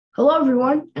Hello,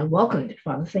 everyone, and welcome to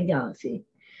Father Galaxy.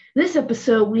 This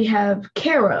episode, we have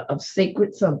Kara of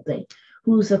Sacred Something,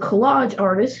 who's a collage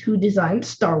artist who designs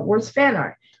Star Wars fan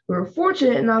art. We were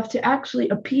fortunate enough to actually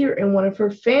appear in one of her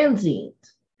fanzines,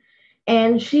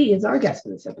 and she is our guest for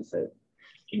this episode.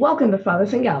 Welcome to Father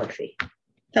Galaxy.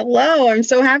 Hello, I'm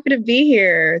so happy to be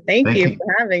here. Thank you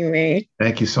for having me.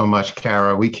 Thank you so much,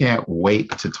 Kara. We can't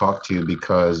wait to talk to you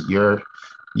because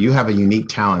you have a unique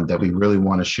talent that we really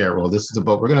want to share. Well, this is a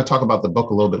book. We're going to talk about the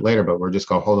book a little bit later, but we're just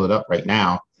going to hold it up right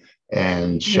now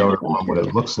and show everyone what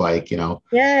it looks like.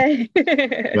 Yay.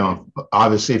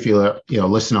 Obviously, if you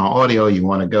listen on audio, you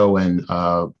want to go and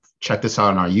check this out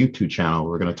on our YouTube channel.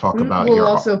 We're going to talk about We'll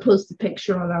also post a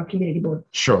picture on our community board.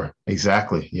 Sure,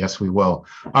 exactly. Yes, we will.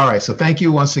 All right. So thank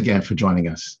you once again for joining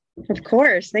us. Of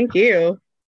course. Thank you.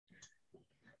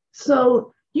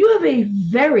 So you have a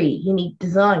very unique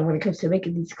design when it comes to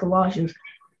making these collages.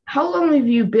 How long have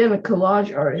you been a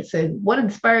collage artist, and what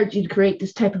inspired you to create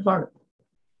this type of art?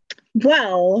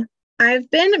 Well,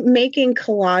 I've been making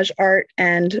collage art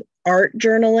and art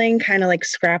journaling, kind of like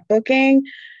scrapbooking,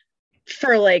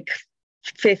 for like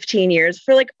 15 years,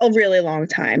 for like a really long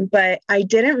time. But I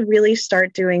didn't really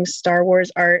start doing Star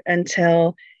Wars art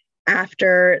until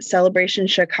after Celebration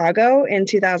Chicago in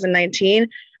 2019.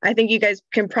 I think you guys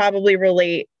can probably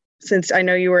relate since I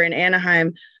know you were in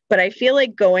Anaheim, but I feel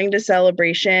like going to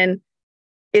Celebration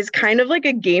is kind of like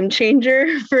a game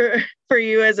changer for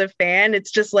you as a fan.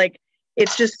 It's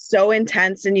just so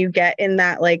intense, and you get in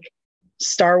that like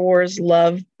Star Wars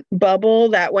love bubble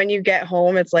that when you get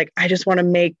home, it's like, I just want to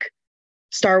make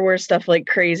Star Wars stuff like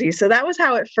crazy. So that was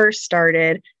how it first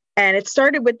started. And it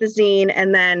started with the zine.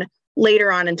 And then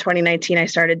later on in 2019, I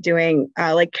started doing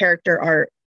like character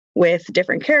art with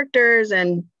different characters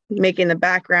and making the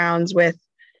backgrounds with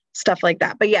stuff like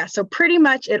that. But yeah, so pretty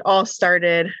much it all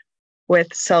started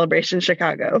with Celebration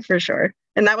Chicago for sure.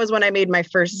 And that was when I made my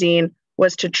first zine,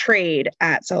 was to trade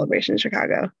at Celebration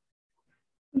Chicago.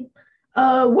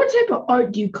 What type of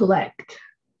art do you collect?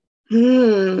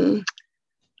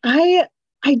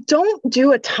 I don't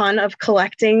do a ton of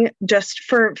collecting just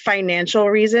for financial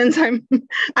reasons. I'm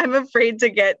afraid to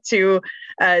get too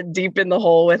deep in the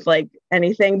hole with like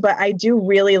anything, but I do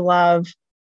really love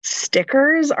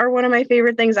stickers are one of my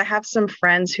favorite things. I have some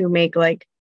friends who make like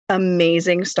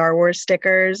amazing Star Wars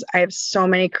stickers. I have so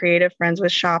many creative friends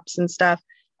with shops and stuff.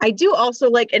 I do also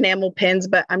like enamel pins,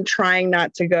 but I'm trying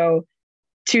not to go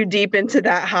too deep into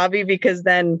that hobby because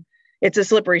then it's a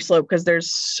slippery slope because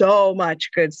there's so much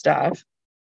good stuff.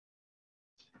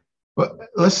 But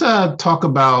let's talk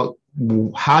about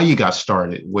how you got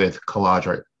started with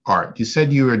collage art. You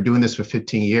said you were doing this for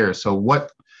 15 years. So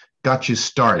what got you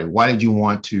started? Why did you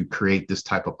want to create this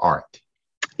type of art?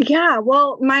 Yeah,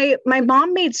 well, my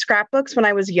mom made scrapbooks when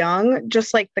I was young,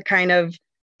 just like the kind of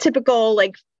typical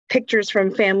like pictures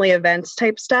from family events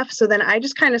type stuff. So then I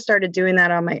just kind of started doing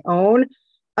that on my own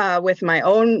with my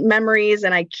own memories,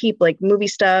 and I keep like movie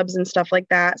stubs and stuff like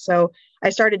that. So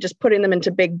I started just putting them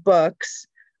into big books.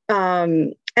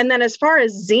 And then as far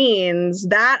as zines,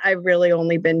 that I've really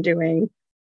only been doing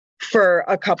for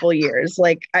a couple years.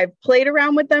 Like I've played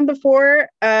around with them before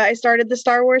I started the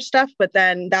Star Wars stuff, but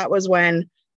then that was when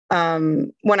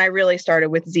I really started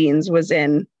with zines was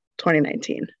in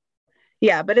 2019.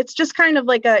 Yeah, but it's just kind of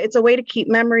like it's a way to keep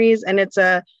memories, and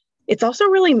it's also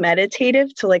really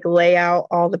meditative to like lay out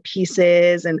all the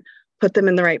pieces and put them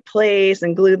in the right place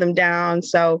and glue them down.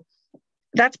 So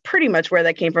that's pretty much where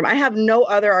that came from. I have no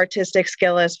other artistic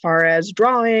skill as far as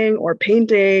drawing or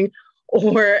painting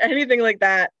or anything like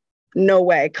that. No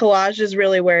way. Collage is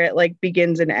really where it like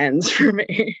begins and ends for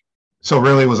me. So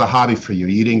really it was a hobby for you.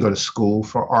 You didn't go to school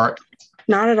for art?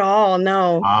 Not at all.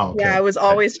 No. Oh, okay. Yeah, it was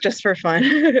always just for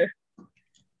fun.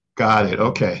 Got it.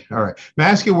 Okay. All right. May I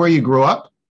ask you where you grew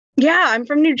up? Yeah, I'm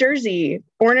from New Jersey,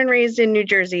 born and raised in New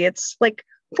Jersey. It's like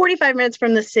 45 minutes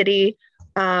from the city,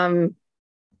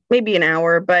 maybe an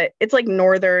hour, but it's like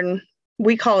northern.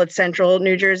 We call it central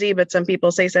New Jersey, but some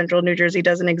people say central New Jersey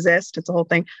doesn't exist. It's a whole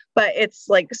thing, but it's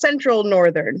like central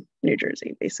northern New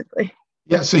Jersey, basically.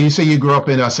 Yeah. So you say you grew up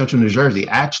in central New Jersey.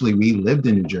 Actually, we lived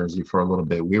in New Jersey for a little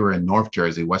bit. We were in North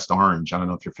Jersey, West Orange. I don't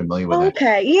know if you're familiar with that.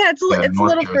 Okay. Yeah, it's a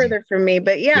little further from me,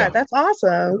 but yeah, that's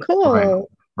awesome. Cool.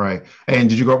 Right. And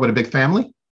did you grow up with a big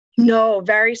family? No,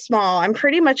 very small. I'm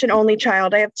pretty much an only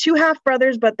child. I have two half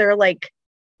brothers, but they're like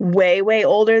way, way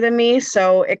older than me.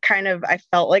 So it kind of, I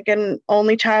felt like an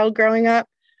only child growing up,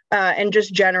 and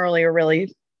just generally a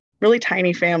really, really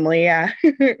tiny family. Yeah.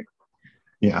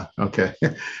 Yeah. Okay.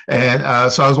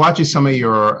 And so I was watching some of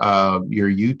your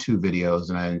YouTube videos,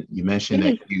 and you mentioned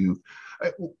that you,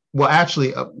 well,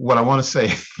 actually, what I want to say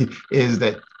is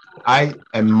that I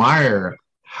admire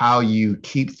how you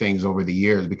keep things over the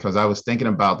years, because I was thinking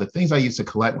about the things I used to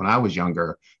collect when I was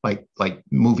younger, like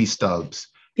movie stubs.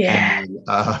 Yeah.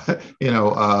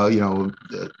 And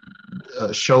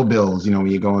show bills, when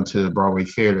you go into the Broadway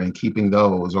theater, and keeping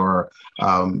those, or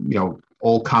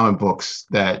old comic books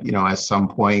that at some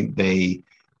point they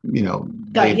yellow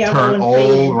turn and old,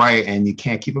 faded. right, and you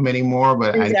can't keep them anymore.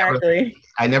 But Exactly.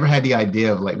 I never had the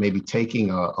idea of like maybe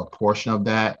taking a portion of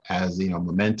that as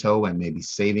memento, and maybe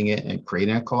saving it and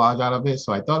creating a collage out of it.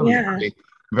 So I thought it was Yeah. very,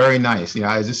 very nice.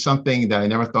 Is this something that I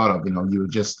never thought of?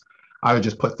 I would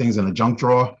just put things in a junk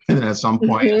drawer, and then at some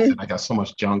point I Mhm. said, I got so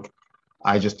much junk,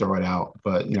 I just throw it out.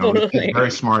 But it's Totally.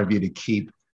 very smart of you to keep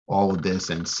all of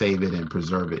this and save it and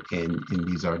preserve it in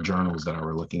these journals that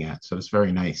we're looking at. So it's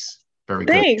very nice, very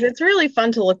good. Thanks. It's really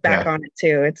fun to look back Yeah. on it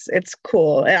too. It's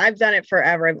cool. And I've done it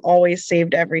forever. I've always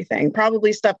saved everything.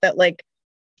 Probably stuff that like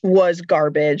was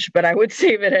garbage, but I would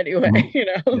save it anyway, Mhm. you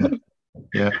know.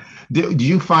 Yeah. Yeah. Do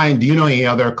you know any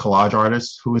other collage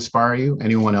artists who inspire you?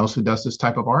 Anyone else who does this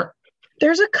type of art?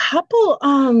 There's a couple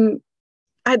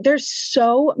there's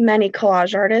so many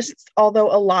collage artists,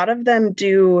 although a lot of them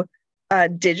do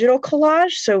digital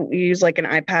collage. So we use like an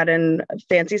iPad and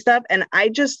fancy stuff. And I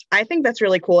think that's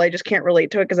really cool. I just can't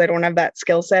relate to it because I don't have that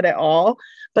skill set at all.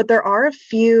 But there are a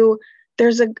few.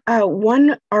 There's a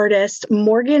one artist,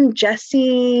 Morgan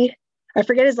Jesse, I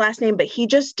forget his last name, but he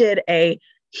just did a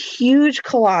huge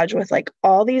collage with like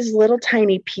all these little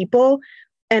tiny people.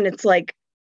 And it's like,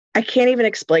 I can't even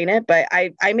explain it, but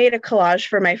I made a collage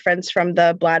for my friends from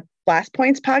the Blast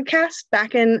Points podcast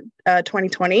back in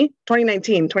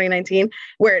 2019,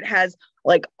 where it has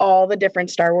like all the different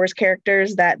Star Wars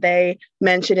characters that they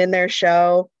mention in their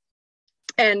show.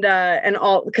 And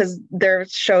all, because their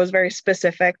show is very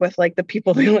specific with like the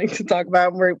people they like to talk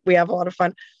about. We have a lot of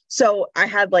fun. So I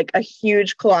had like a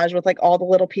huge collage with like all the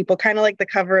little people, kind of like the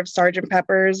cover of Sgt.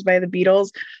 Pepper's by the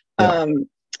Beatles. Yeah.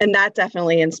 And that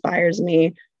definitely inspires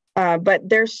me. But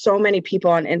there's so many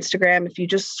people on Instagram. If you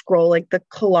just scroll like the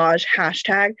collage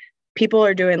hashtag, people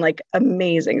are doing like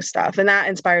amazing stuff. And that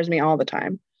inspires me all the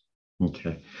time.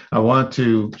 Okay. I want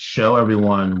to show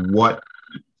everyone what,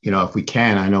 if we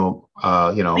can. I know,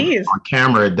 Please. on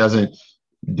camera, it doesn't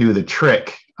do the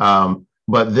trick.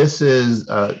 But this is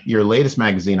your latest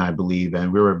magazine, I believe,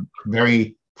 and we were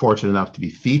very fortunate enough to be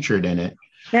featured in it.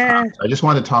 Yeah. I just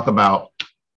wanted to talk about,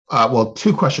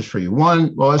 two questions for you.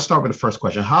 One, let's start with the first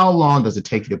question. How long does it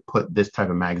take you to put this type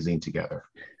of magazine together?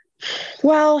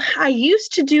 Well, I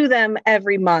used to do them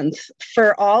every month.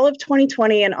 For all of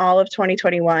 2020 and all of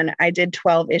 2021, I did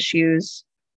 12 issues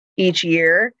each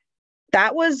year.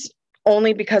 That was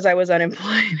only because I was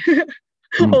unemployed.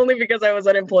 Only because I was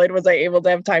unemployed was I able to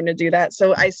have time to do that.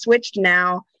 So I switched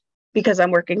now because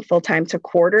I'm working full time to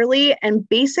quarterly. And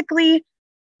basically,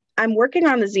 I'm working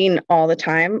on the zine all the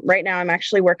time. Right now, I'm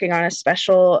actually working on a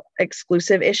special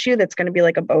exclusive issue that's going to be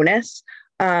like a bonus.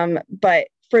 But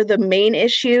for the main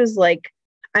issues, like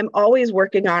I'm always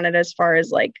working on it as far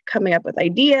as like coming up with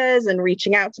ideas and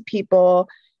reaching out to people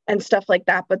and stuff like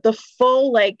that. But the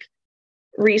full like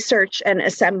research and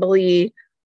assembly,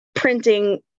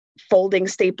 printing, folding,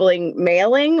 stapling,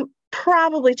 mailing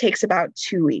probably takes about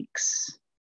 2 weeks,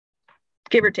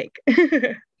 give or take.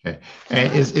 Okay.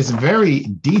 And it's very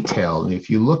detailed.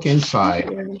 If you look inside,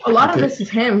 a lot of this is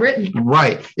handwritten.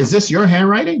 Right. Is this your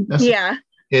handwriting? Yeah.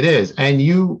 It is. And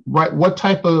you write, what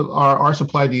type of art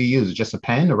supply do you use? Just a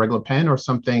pen, a regular pen, or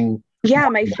something? Yeah,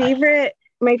 my favorite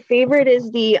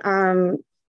is the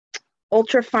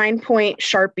ultra fine point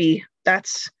Sharpie.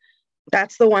 That's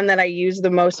the one that I use the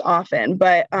most often.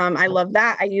 But I love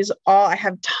that. I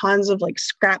have tons of like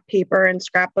scrap paper and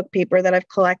scrapbook paper that I've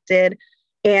collected.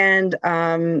 And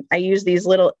I use these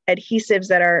little adhesives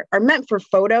that are meant for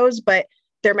photos, but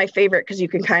they're my favorite because you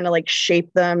can kind of like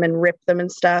shape them and rip them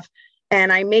and stuff.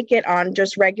 And I make it on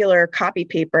just regular copy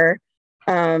paper.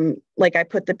 Like I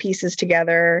put the pieces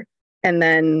together and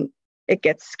then it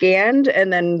gets scanned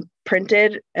and then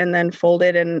printed and then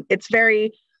folded. And it's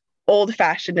very old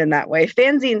fashioned in that way.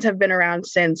 Fanzines have been around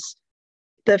since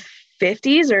the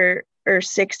 50s or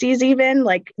 60s, even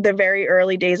like the very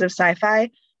early days of sci-fi.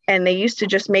 And they used to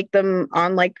just make them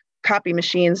on like copy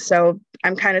machines. So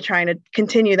I'm kind of trying to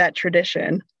continue that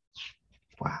tradition.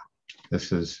 Wow.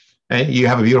 And you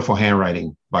have a beautiful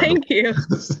handwriting. Thank you.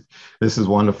 This is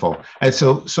wonderful. And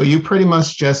so you pretty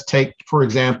much just take, for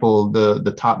example,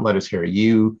 the top letters here,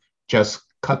 you just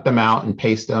cut them out and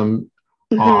paste them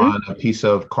on a piece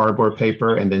of cardboard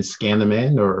paper and then scan them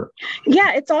in, or?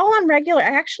 Yeah, it's all on regular.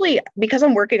 I actually, because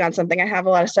I'm working on something, I have a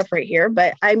lot of stuff right here,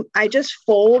 but I just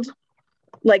fold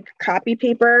like copy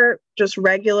paper just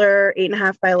regular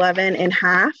 8.5 by 11 in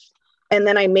half. And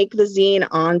then I make the zine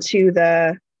onto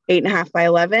the 8.5 by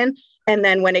 11. And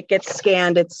then when it gets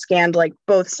scanned, it's scanned like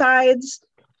both sides.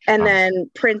 And then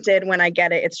printed when I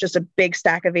get it, it's just a big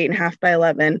stack of 8.5 by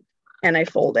 11. And I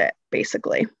fold it,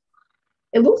 basically.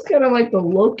 It looks kind of like the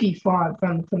Loki font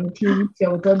from the TV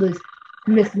show with all those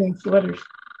mismatched letters.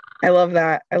 I love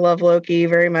that. I love Loki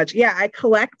very much. Yeah, I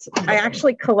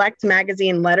actually collect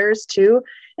magazine letters too,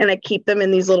 and I keep them in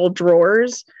these little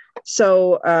drawers.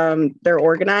 So they're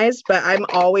organized, but I'm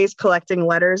always collecting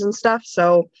letters and stuff.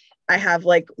 So I have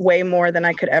like way more than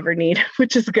I could ever need,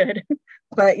 which is good.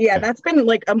 But yeah, that's been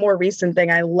like a more recent thing.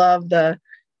 I love the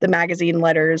magazine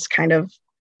letters, kind of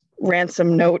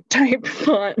ransom note type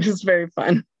font. It's very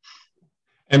fun.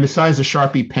 And besides the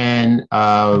Sharpie pen,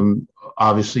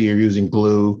 obviously you're using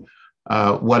glue.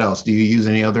 What else? Do you use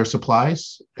any other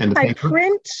supplies? And I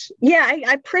print. Yeah,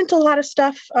 I print a lot of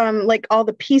stuff, like all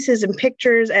the pieces and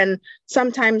pictures, and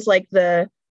sometimes like the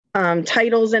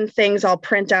titles and things I'll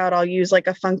print out. I'll use like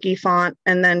a funky font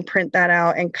and then print that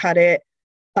out and cut it.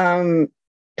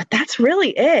 But that's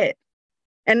really it.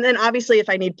 And then obviously if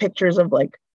I need pictures of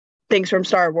like things from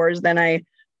Star Wars, then I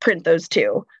print those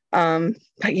too.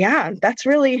 But yeah, that's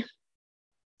really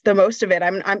the most of it.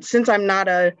 Since I'm not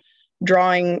a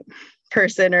drawing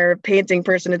person or painting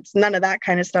person, it's none of that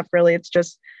kind of stuff really. It's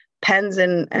just pens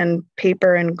and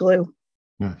paper and glue.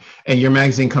 Yeah. And your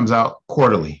magazine comes out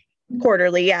quarterly?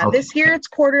 Quarterly, yeah. Okay. This year it's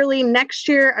quarterly. Next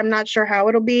year, I'm not sure how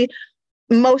it'll be.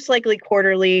 Most likely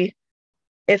quarterly,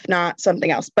 if not something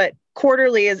else. But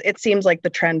quarterly it seems like the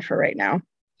trend for right now.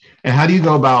 And how do you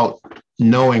go about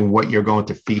knowing what you're going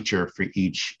to feature for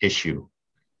each issue?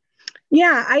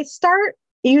 Yeah, I start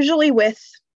usually with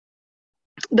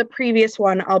the previous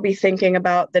one. I'll be thinking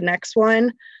about the next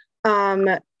one.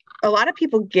 A lot of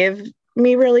people give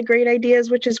me really great ideas,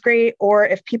 which is great. Or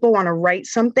if people want to write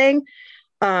something,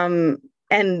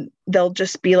 and they'll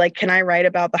just be like, can I write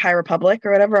about the High Republic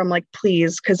or whatever? I'm like,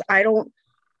 please, because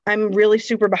I'm really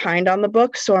super behind on the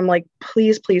book. So I'm like,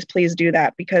 please, please, please do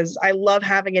that, because I love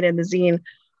having it in the zine.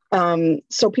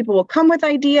 So people will come with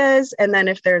ideas. And then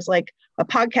if there's like a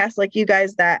podcast like you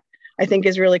guys that I think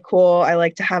is really cool, I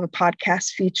like to have a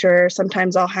podcast feature.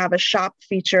 Sometimes I'll have a shop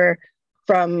feature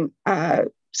from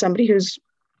somebody who's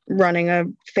running a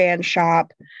fan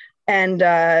shop. And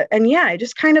yeah, I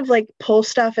just kind of like pull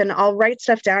stuff and I'll write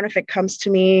stuff down if it comes to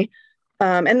me.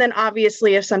 And then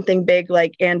obviously if something big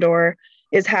like Andor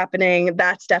is happening,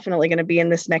 that's definitely going to be in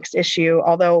this next issue.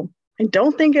 Although I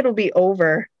don't think it'll be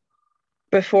over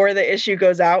before the issue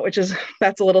goes out,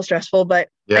 that's a little stressful, but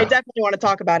yeah. I definitely want to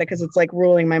talk about it because it's like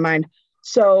ruling my mind.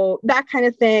 So that kind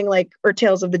of thing, like, or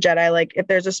Tales of the Jedi, like if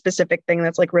there's a specific thing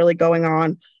that's like really going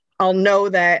on, I'll know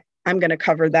that I'm going to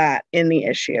cover that in the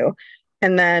issue.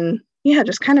 And then, yeah,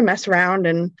 just kind of mess around.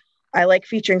 And I like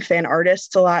featuring fan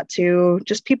artists a lot too.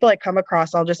 Just people I come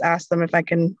across, I'll just ask them if I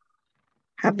can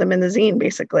have them in the zine,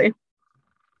 basically.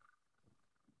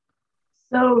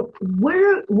 So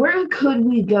where could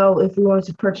we go if we wanted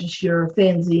to purchase your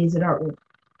fanzines and artwork?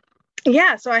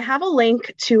 Yeah, so I have a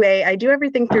link to I do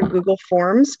everything through Google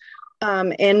Forms.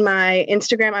 In my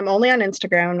Instagram, I'm only on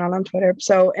Instagram, not on Twitter.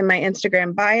 So in my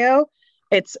Instagram bio,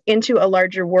 it's Into a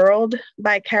Larger World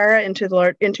by Kara. Into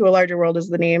a Larger World is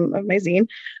the name of my zine.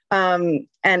 And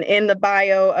in the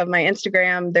bio of my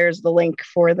Instagram, there's the link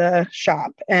for the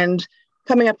shop. And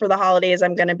coming up for the holidays,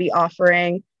 I'm going to be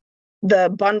offering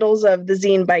the bundles of the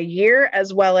zine by year,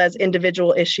 as well as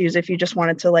individual issues if you just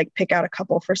wanted to like pick out a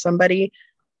couple for somebody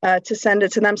to send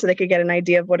it to them so they could get an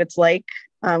idea of what it's like,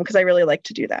 because I really like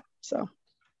to do that. So.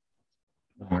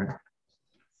 All right.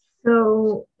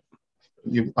 So.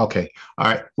 Okay. All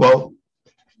right. Well,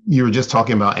 you were just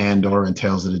talking about Andor and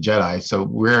Tales of the Jedi. So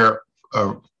we're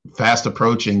fast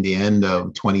approaching the end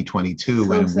of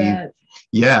 2022.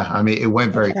 Yeah, I mean, it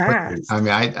went very quickly. I mean,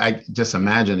 I just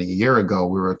imagine a year ago,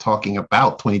 we were talking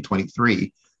about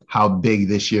 2023, how big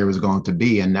this year was going to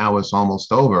be. And now it's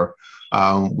almost over.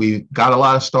 We got a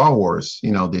lot of Star Wars,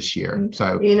 this year.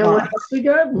 So, what else we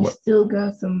got? We still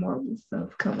got some Marvel stuff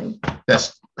coming.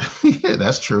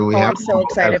 That's true. I'm so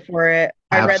excited for it.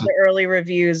 I read the early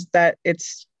reviews that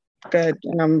it's good.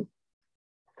 And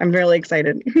I'm really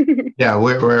excited. Yeah,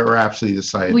 we're absolutely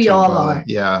excited. We all are.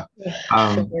 Yeah.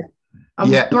 I'm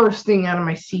bursting out of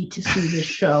my seat to see this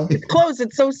show. It's close.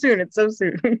 It's so soon. It's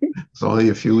only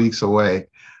a few weeks away.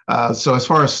 So as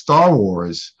far as Star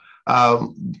Wars,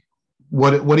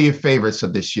 what are your favorites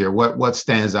of this year? What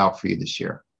stands out for you this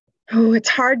year? Oh, it's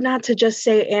hard not to just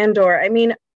say Andor. I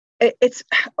mean,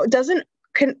 Obi-Wan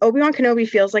Kenobi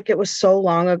feels like it was so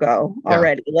long ago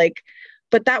already. Yeah. Like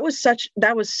but that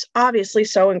was obviously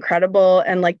so incredible.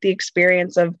 And like the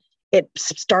experience of it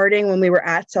starting when we were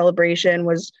at Celebration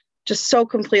was just so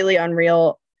completely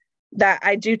unreal that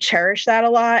I do cherish that a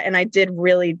lot. And I did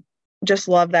really just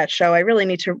love that show. I really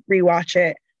need to rewatch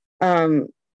it.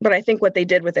 But I think what they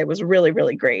did with it was really,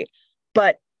 really great.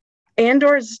 But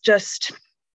Andor's just,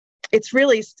 it's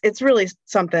really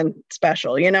something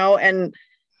special, you know? And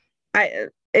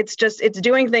it's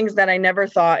doing things that I never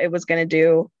thought it was going to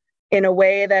do in a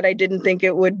way that I didn't think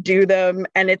it would do them.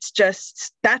 And it's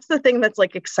just, that's the thing that's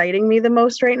like exciting me the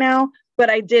most right now. But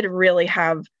I did really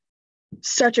have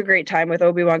such a great time with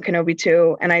Obi-Wan Kenobi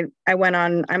too. And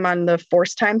I'm on the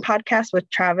Force Time podcast with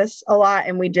Travis a lot,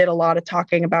 and we did a lot of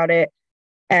talking about it.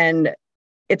 And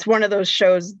it's one of those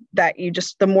shows that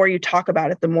the more you talk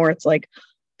about it, the more it's like,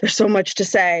 there's so much to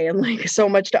say and like so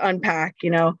much to unpack,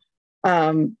 you know?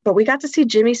 But we got to see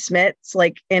Jimmy Smits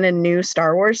like in a new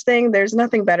Star Wars thing. There's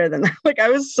nothing better than that. Like, I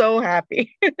was so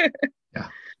happy. Yeah.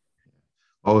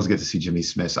 Always get to see Jimmy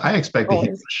Smits. I expect him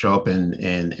to show up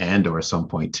in Andor at some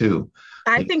point too.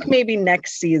 I think maybe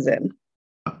next season.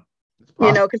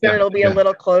 You know, because then it'll be a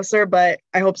little closer, but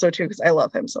I hope so too, because I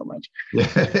love him so much. Yeah,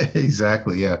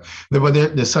 exactly. Yeah. But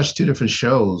there's such two different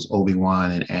shows,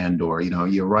 Obi-Wan and Andor, you know,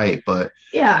 you're right. But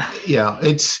yeah,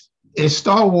 it's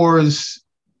Star Wars.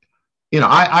 You know,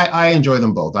 I enjoy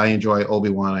them both. I enjoy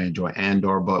Obi-Wan, I enjoy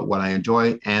Andor, but what I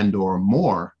enjoy Andor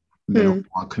more than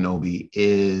Obi-Wan Kenobi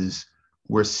is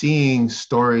we're seeing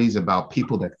stories about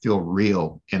people that feel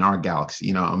real in our galaxy.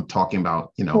 You know, I'm talking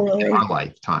about, you know, in our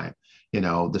lifetime. You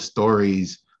know, the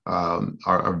stories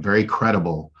are very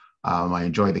credible. I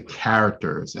enjoy the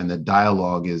characters, and the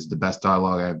dialogue is the best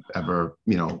dialogue I've ever,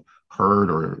 you know,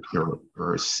 heard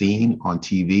or seen on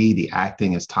TV. The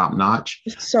acting is top notch.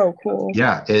 It's so cool.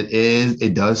 Yeah, it is.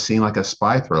 It does seem like a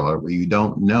spy thriller where you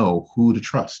don't know who to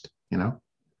trust, you know?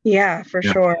 Yeah, for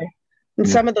sure. And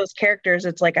some of those characters,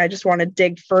 it's like, I just want to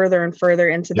dig further and further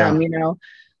into them, you know?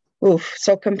 Oof,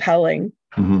 so compelling.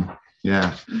 Mm-hmm.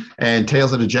 Yeah. And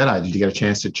Tales of the Jedi, did you get a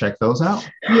chance to check those out?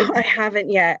 I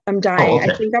haven't yet. I'm dying.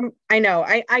 Oh,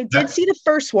 okay. I did see the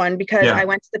first one because I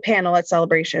went to the panel at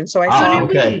Celebration. So I saw it.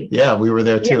 Okay. Yeah, we were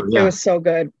there too. Yeah. It was so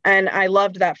good. And I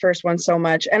loved that first one so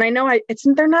much. And I know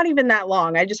they're not even that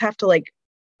long. I just have to like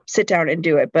sit down and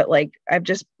do it. But like,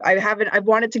 I've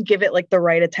wanted to give it like the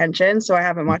right attention. So I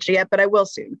haven't watched it yet, but I will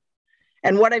soon.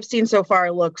 And what I've seen so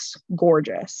far looks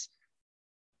gorgeous.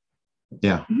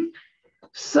 Yeah.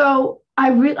 So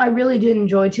I really did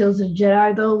enjoy Tales of the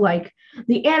Jedi though. Like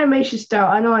the animation style,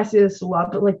 I know I say this a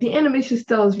lot, but like the animation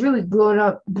style is really grown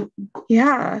up.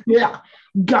 Yeah.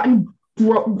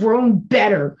 Grown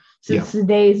better since the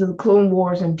days of the Clone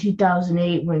Wars in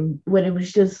 2008 when it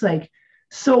was just like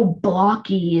so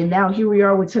blocky, and now here we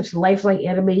are with such lifelike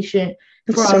animation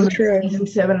from season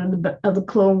 7 of the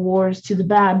Clone Wars to the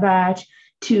Bad Batch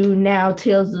to now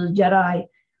Tales of the Jedi.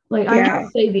 Like, I gotta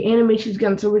say, the animation's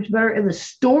gotten so much better, and the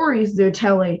stories they're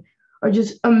telling are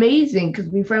just amazing because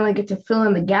we finally get to fill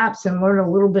in the gaps and learn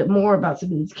a little bit more about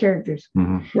some of these characters.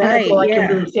 Mm-hmm. That's all I can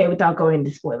really say without going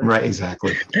into spoilers. Right,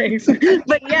 exactly.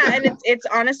 But yeah, and it's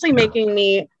honestly making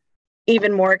me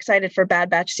even more excited for Bad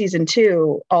Batch season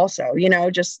 2 also, you know,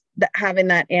 just having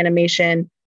that animation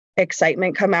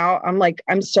excitement come out.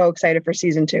 I'm so excited for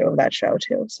season 2 of that show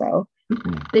too. So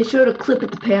they showed a clip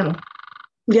at the panel.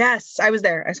 Yes, I was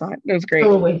there. I saw it. It was great.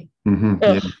 Totally.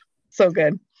 Mm-hmm. So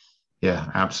good. Yeah,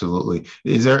 absolutely.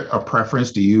 Is there a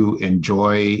preference? Do you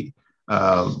enjoy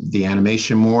the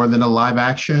animation more than a live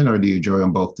action, or do you enjoy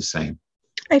them both the same?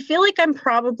 I feel like I'm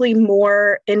probably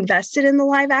more invested in the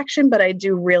live action, but I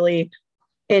do really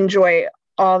enjoy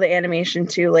all the animation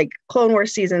too. Like Clone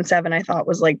Wars season 7, I thought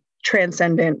was like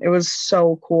transcendent. It was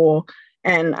so cool.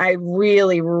 And I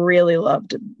really, really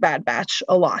loved Bad Batch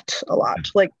a lot.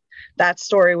 Like that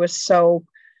story was so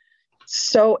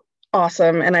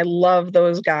awesome. And I love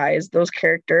those guys, those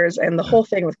characters, and the whole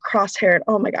thing with Crosshair.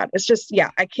 Oh my God. It's just,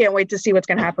 I can't wait to see what's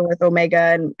going to happen with Omega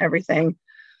and everything.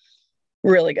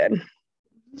 Really good.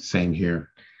 Same here.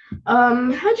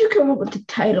 How'd you come up with the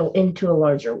title Into a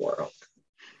Larger World?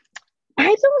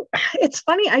 It's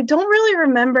funny. I don't really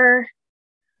remember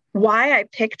why I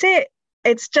picked it.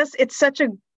 It's such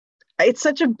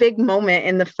a big moment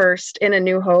in A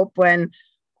New Hope when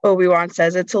Obi-Wan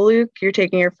says it to Luke, you're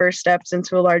taking your first steps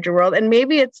into a larger world. And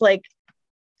maybe it's like,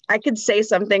 I could say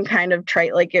something kind of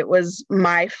trite, like it was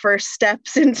my first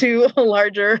steps into a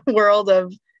larger world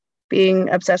of being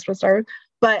obsessed with Star Wars.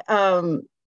 But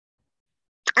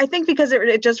I think because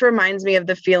it just reminds me of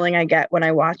the feeling I get when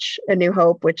I watch A New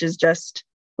Hope, which is just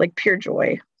like pure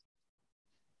joy,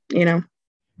 you know?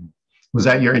 Was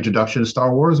that your introduction to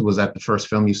Star Wars? Was that the first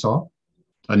film you saw,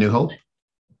 A New Hope?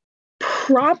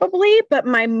 Probably, but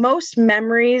my most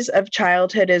memories of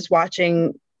childhood is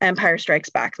watching Empire Strikes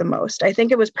Back the most. I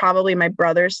think it was probably my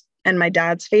brother's and my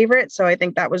dad's favorite. So I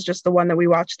think that was just the one that we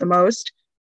watched the most.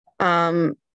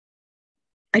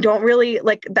 I don't really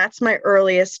like, that's my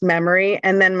earliest memory.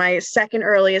 And then my second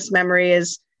earliest memory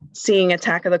is seeing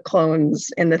Attack of the Clones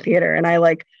in the theater. And I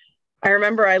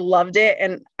remember I loved it.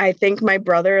 And I think my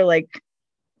brother like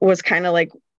was kind of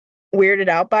like weirded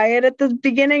out by it at the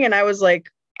beginning. And I was like,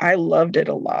 I loved it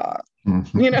a lot.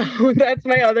 Mhm. You know, that's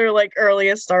my other like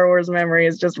earliest Star Wars memory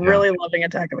is just really loving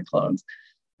Attack of the Clones.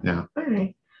 Yeah. All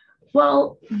right.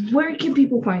 Well, where can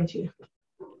people find you?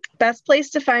 Best place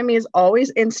to find me is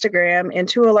always Instagram,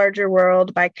 Into a Larger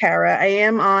World by Kara. I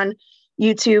am on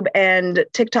YouTube and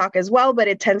TikTok as well, but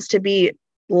it tends to be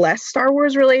less Star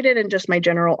Wars related and just my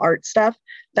general art stuff.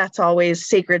 That's always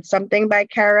Sacred Something by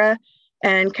Kara,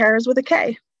 and Kara's with a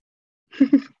K.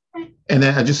 And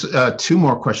then just two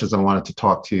more questions I wanted to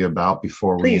talk to you about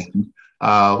before we end.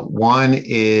 One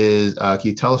is, can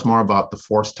you tell us more about the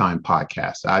Force Time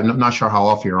podcast? I'm not sure how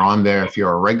often you're on there, if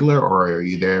you're a regular or are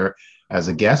you there as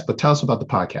a guest, but tell us about the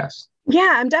podcast.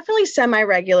 Yeah, I'm definitely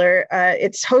semi-regular.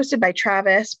 It's hosted by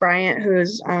Travis Bryant,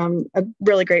 who's a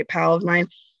really great pal of mine.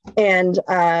 And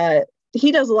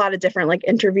he does a lot of different like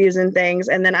interviews and things.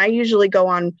 And then I usually go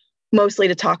on mostly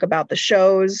to talk about the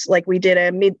shows. Like we did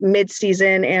a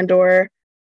mid-season Andor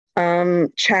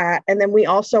chat. And then we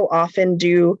also often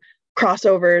do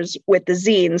crossovers with the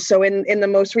zines. So in the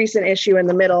most recent issue in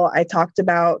the middle, I talked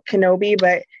about Kenobi,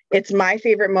 but it's my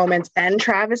favorite moments and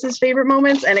Travis's favorite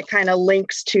moments. And it kind of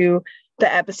links to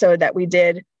the episode that we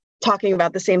did talking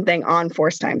about the same thing on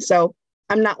Force Time. So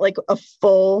I'm not like a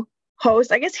full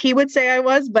host. I guess he would say I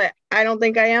was, but I don't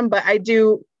think I am. But I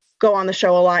do go on the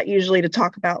show a lot, usually to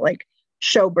talk about like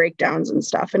show breakdowns and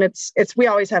stuff. And it's we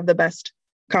always have the best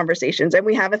conversations. And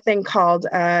we have a thing called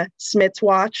Smith's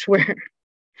Watch where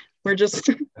we're just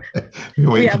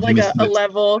we have like a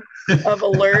level of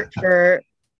alert for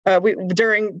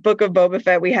during Book of Boba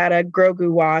Fett, we had a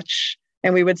Grogu watch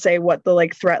and we would say what the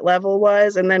like threat level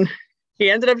was. And then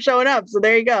he ended up showing up. So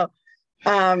there you go.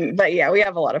 But yeah, we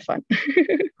have a lot of fun.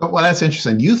 Well, that's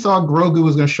interesting. You thought Grogu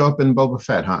was going to show up in Boba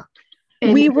Fett, huh?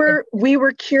 We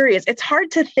were curious. It's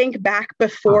hard to think back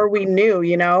before we knew,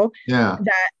 you know? Yeah.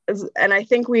 And I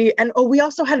think we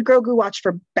also had Grogu watch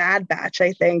for Bad Batch,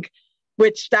 I think,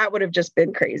 which that would have just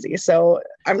been crazy. So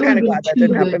I'm kind of glad that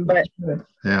didn't happen. But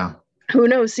yeah. Who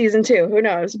knows, season 2, who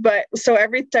knows? But so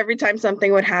every time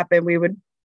something would happen, we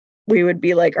would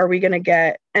be like, are we going to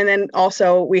get, and then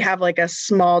also we have like a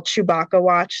small Chewbacca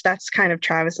watch. That's kind of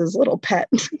Travis's little pet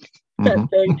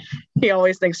thing. He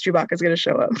always thinks Chewbacca's going to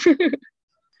show up.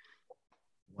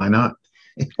 Why not?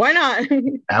 Why not?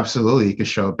 Absolutely. He could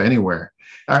show up anywhere.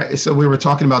 All right. So we were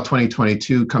talking about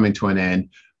 2022 coming to an end.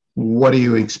 What are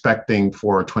you expecting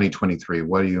for 2023?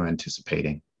 What are you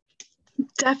anticipating?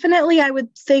 Definitely, I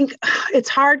would think it's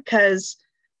hard because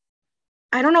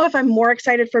I don't know if I'm more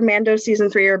excited for Mando season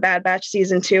 3 or Bad Batch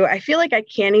season 2. I feel like I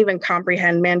can't even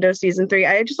comprehend Mando season 3.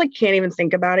 I just like can't even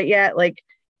think about it yet. Like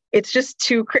it's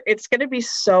just it's going to be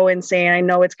so insane. I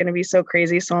know it's going to be so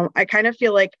crazy. So I kind of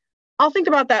feel like I'll think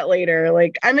about that later.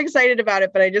 Like I'm excited about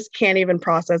it, but I just can't even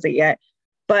process it yet.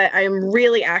 But I'm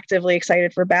really actively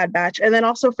excited for Bad Batch. And then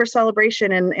also for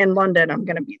Celebration in London, I'm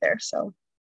going to be there. So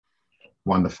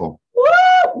wonderful.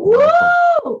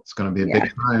 Woo! It's going to be a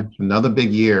big time. Another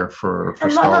big year for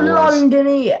Another Star Wars London,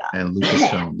 and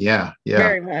Lucasfilm. Yeah.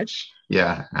 Very much.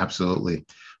 Yeah, absolutely.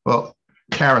 Well,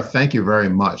 Kara, thank you very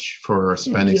much for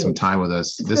spending some time with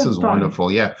us. This is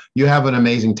wonderful. Yeah, you have an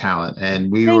amazing talent,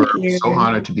 and we were so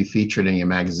honored to be featured in your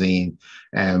magazine.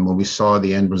 And when we saw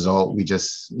the end result, we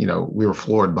just, we were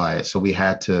floored by it. So we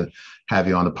had to have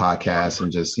you on the podcast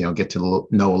and just, get to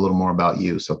know a little more about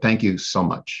you. So thank you so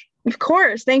much. Of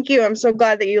course. Thank you. I'm so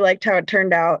glad that you liked how it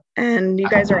turned out, and you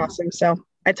guys are awesome. So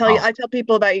I tell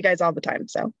people about you guys all the time.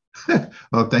 So.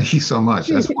 Well, thank you so much.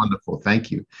 That's wonderful.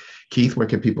 Thank you. Keith, where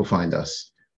can people find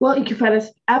us? Well, you can find us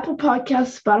Apple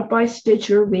Podcasts, Spotify,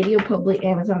 Stitcher, Radio Public,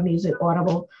 Amazon Music,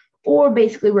 Audible, or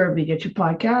basically wherever you get your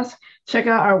podcasts. Check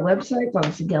out our website,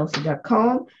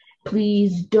 fantasygalaxy.com.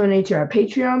 Please donate to our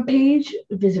Patreon page,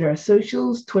 visit our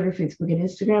socials, Twitter, Facebook, and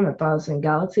Instagram at Fantasy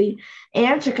Galaxy,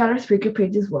 and check out our Spreaker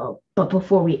page as well. But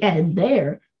before we end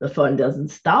there, the fun doesn't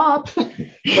stop.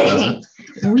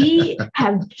 We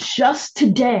have just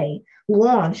today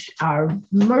launched our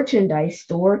merchandise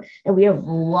store, and we have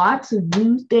lots of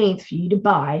new things for you to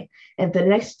buy. And for the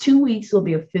next 2 weeks, there'll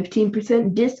be a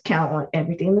 15% discount on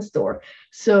everything in the store.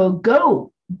 So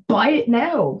go buy it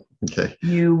now. Okay.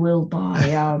 You will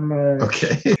buy our merch.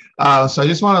 Okay. So I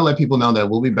just want to let people know that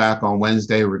we'll be back on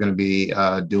Wednesday. We're going to be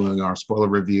doing our spoiler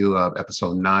review of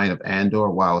episode 9 of Andor.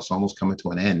 Wow, it's almost coming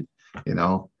to an end.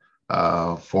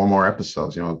 4 more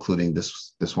episodes, including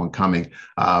this one coming.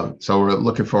 So we're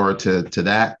looking forward to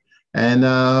that. And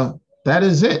that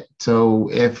is it. So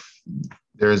if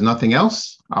there is nothing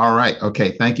else, all right.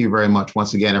 Okay. Thank you very much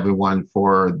once again, everyone,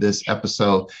 for this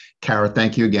episode. Kara,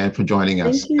 thank you again for joining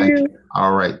us. Thank you.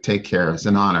 All right. Take care. It's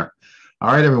an honor.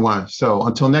 All right, everyone. So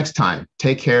until next time,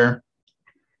 take care.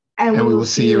 And we will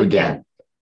see you again.